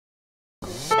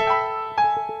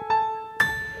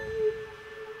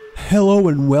Hello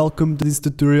and welcome to this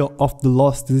tutorial of the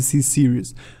Lost in the Sea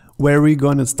series, where we're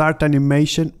gonna start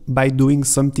animation by doing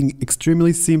something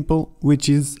extremely simple, which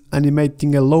is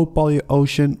animating a low poly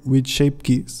ocean with shape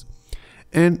keys.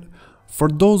 And for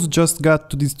those who just got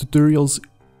to these tutorials,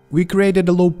 we created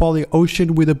a low poly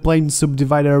ocean with a plane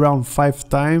subdivided around 5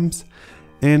 times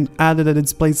and added a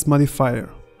displace modifier.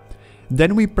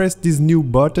 Then we pressed this new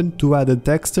button to add a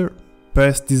texture,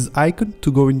 press this icon to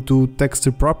go into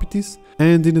texture properties,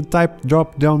 and in the type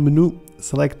drop down menu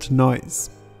select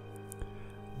noise.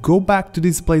 Go back to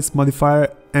displace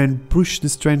modifier and push the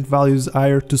strength values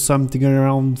higher to something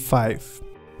around 5.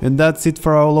 And that's it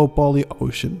for our low poly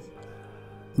ocean.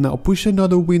 Now push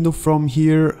another window from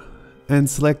here and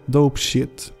select dope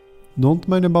shit. Don't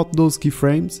mind about those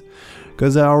keyframes,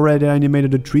 cause I already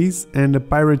animated the trees and the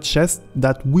pirate chest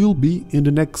that will be in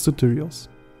the next tutorials.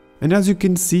 And as you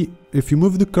can see, if you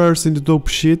move the cursor in the dope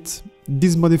shit,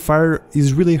 this modifier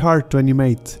is really hard to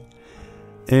animate.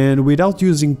 And without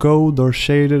using code or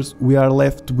shaders, we are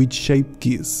left with shape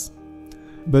keys.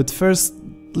 But first,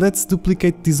 let's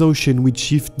duplicate this ocean with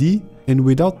Shift D, and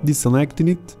without deselecting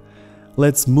it,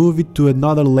 let's move it to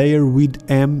another layer with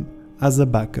M as a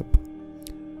backup.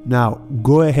 Now,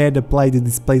 go ahead, apply the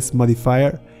displace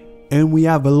modifier, and we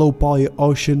have a low poly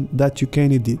ocean that you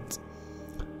can edit.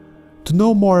 To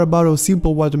know more about a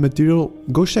simple water material,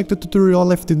 go check the tutorial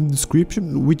left in the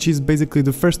description, which is basically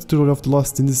the first tutorial of the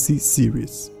Lost in the Sea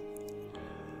series.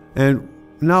 And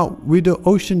now, with the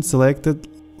ocean selected,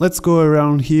 let's go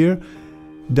around here,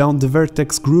 down the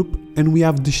vertex group, and we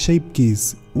have the shape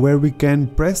keys, where we can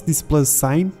press this plus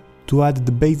sign to add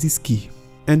the basis key.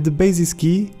 And the basis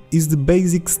key is the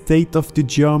basic state of the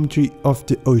geometry of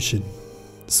the ocean.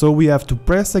 So we have to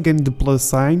press again the plus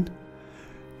sign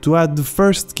to add the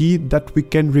first key that we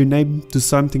can rename to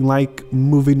something like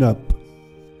moving up.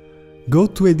 Go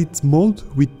to edit mode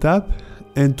with tab,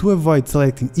 and to avoid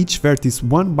selecting each vertex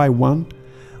one by one,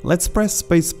 let's press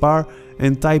spacebar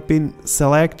and type in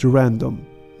select random,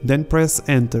 then press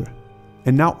enter.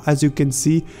 And now, as you can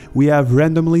see, we have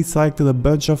randomly selected a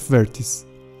bunch of vertices.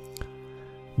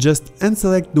 Just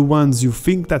unselect the ones you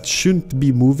think that shouldn't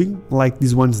be moving, like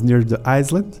these ones near the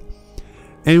island,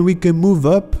 and we can move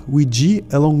up with G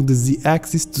along the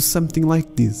Z-axis to something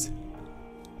like this.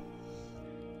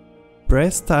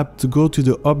 Press tab to go to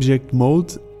the object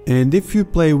mode, and if you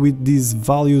play with this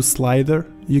value slider,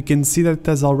 you can see that it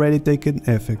has already taken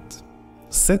effect.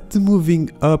 Set the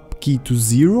moving up key to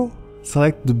 0,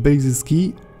 select the basis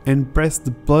key and press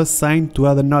the plus sign to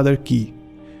add another key,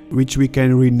 which we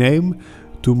can rename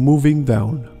to moving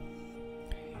down.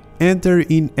 Enter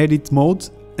in edit mode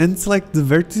and select the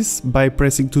vertex by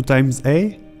pressing 2 times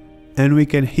A, and we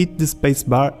can hit the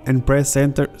spacebar and press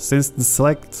enter since the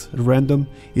select random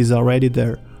is already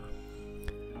there.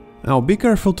 Now be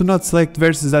careful to not select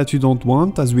vertices that you don't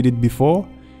want, as we did before,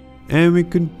 and we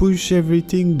can push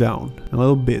everything down a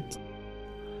little bit.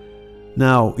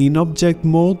 Now in object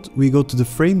mode we go to the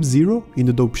frame 0 in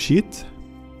the dope sheet,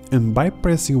 and by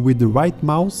pressing with the right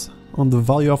mouse on the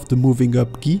value of the moving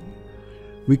up key,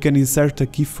 we can insert a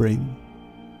keyframe.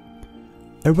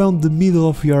 Around the middle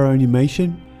of your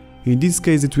animation, in this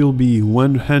case it will be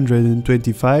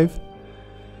 125,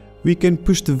 we can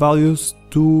push the values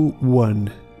to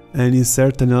 1 and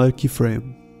insert another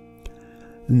keyframe.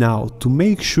 Now, to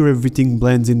make sure everything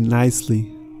blends in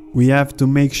nicely, we have to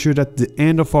make sure that the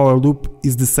end of our loop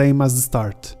is the same as the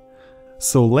start.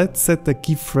 So let's set a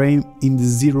keyframe in the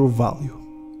 0 value.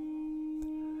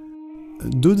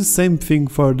 Do the same thing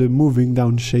for the moving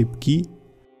down shape key.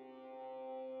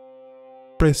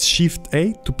 Press Shift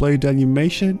A to play the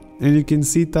animation, and you can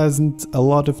see it hasn't a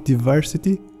lot of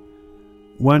diversity.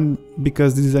 1,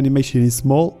 because this animation is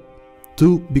small.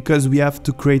 2, because we have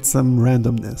to create some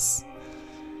randomness.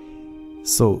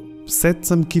 So set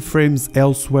some keyframes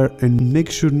elsewhere and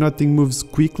make sure nothing moves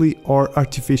quickly or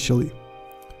artificially.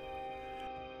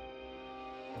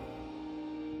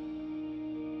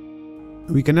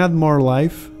 We can add more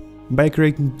life by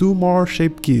creating 2 more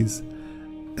shape keys,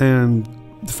 and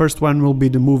the first one will be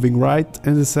the moving right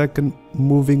and the second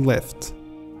moving left.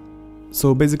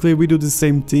 So basically we do the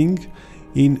same thing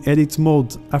in edit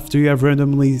mode. After you have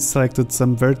randomly selected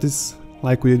some vertices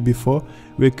like we did before,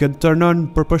 we can turn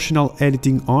on proportional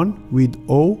editing on with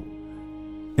O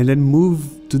and then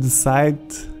move to the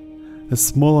side a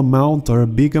small amount or a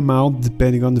big amount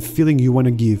depending on the feeling you want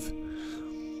to give.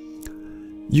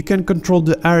 You can control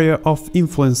the area of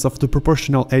influence of the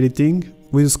proportional editing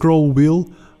with the scroll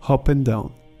wheel up and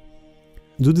down.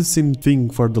 Do the same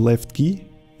thing for the left key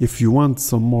if you want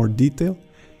some more detail.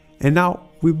 And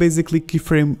now we basically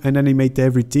keyframe and animate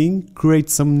everything, create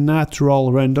some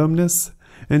natural randomness,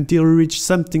 until you reach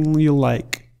something you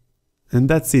like. And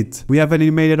that's it, we have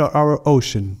animated our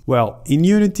ocean. Well, in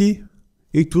Unity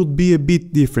it would be a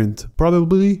bit different.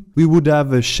 Probably we would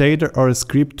have a shader or a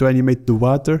script to animate the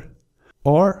water.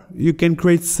 Or you can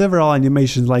create several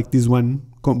animations like this one,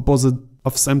 composed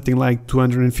of something like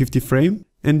 250 frames,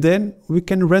 and then we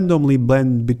can randomly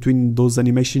blend between those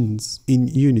animations in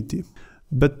Unity.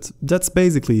 But that's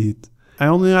basically it. I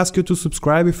only ask you to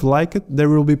subscribe if you like it, there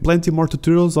will be plenty more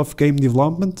tutorials of game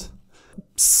development.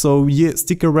 So yeah,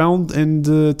 stick around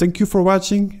and thank you for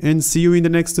watching and see you in the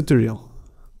next tutorial.